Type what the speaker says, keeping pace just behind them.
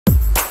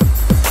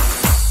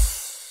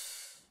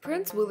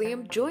Prince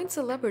William joined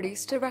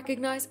celebrities to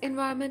recognize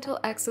environmental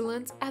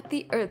excellence at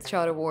the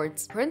Earthshot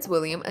Awards. Prince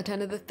William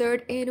attended the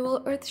 3rd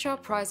annual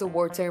Earthshot Prize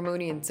award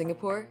ceremony in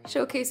Singapore,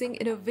 showcasing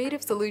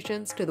innovative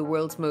solutions to the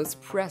world's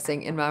most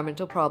pressing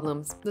environmental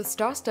problems. The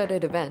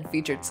star-studded event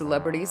featured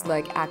celebrities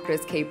like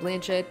actress Cate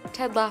Blanchett,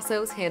 Ted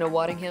Lasso's Hannah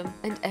Waddingham,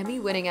 and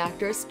Emmy-winning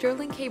actor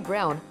Sterling K.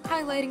 Brown,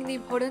 highlighting the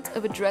importance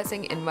of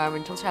addressing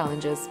environmental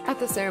challenges. At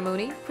the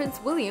ceremony,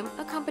 Prince William,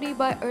 accompanied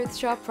by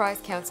Earthshot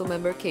Prize Council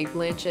member Cate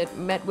Blanchett,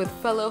 met with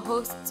fellow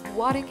hosts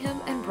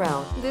Waddingham and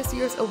Brown. This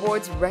year's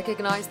awards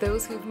recognize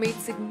those who've made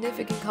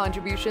significant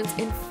contributions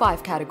in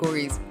 5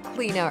 categories: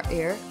 clean our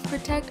air,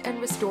 protect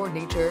and restore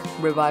nature,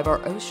 revive our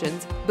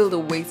oceans, build a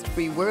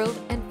waste-free world,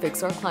 and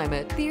fix our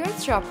climate. The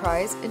Earthshot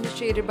Prize,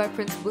 initiated by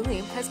Prince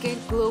William, has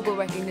gained global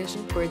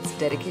recognition for its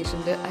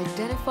dedication to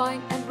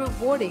identifying and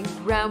rewarding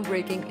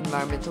groundbreaking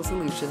environmental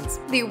solutions.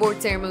 The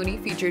award ceremony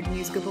featured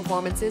musical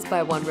performances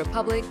by One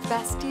Republic,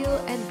 Bastille,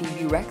 and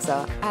BB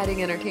Rexa,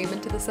 adding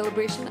entertainment to the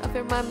celebration of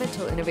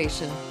environmental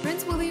innovation.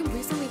 Prince William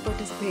recently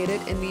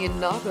participated in the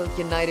inaugural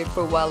United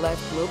for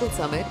Wildlife Global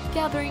Summit,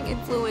 gathering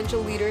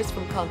influential leaders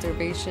from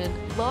conservation,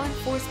 law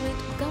enforcement,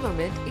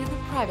 government, and the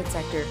private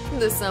sector.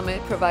 The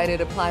summit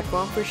provided a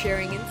platform for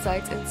sharing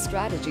insights and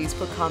strategies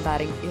for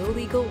combating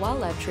illegal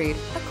wildlife trade,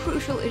 a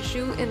crucial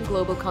issue in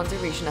global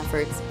conservation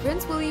efforts.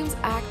 Prince William's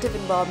active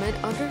involvement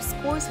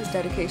underscores his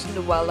dedication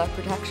to wildlife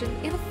protection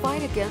in the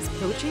fight against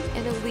poaching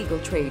and illegal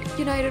trade.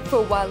 United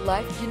for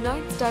Wildlife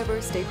unites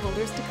diverse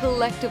stakeholders to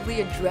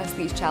collectively address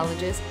these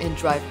challenges and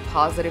drive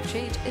positive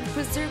change in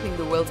preserving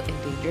the world's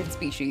endangered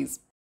species.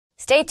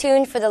 Stay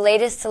tuned for the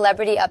latest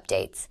celebrity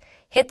updates.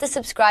 Hit the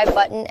subscribe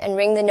button and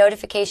ring the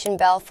notification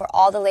bell for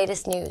all the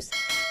latest news.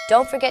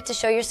 Don't forget to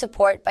show your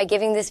support by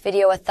giving this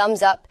video a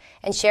thumbs up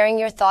and sharing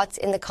your thoughts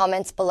in the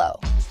comments below.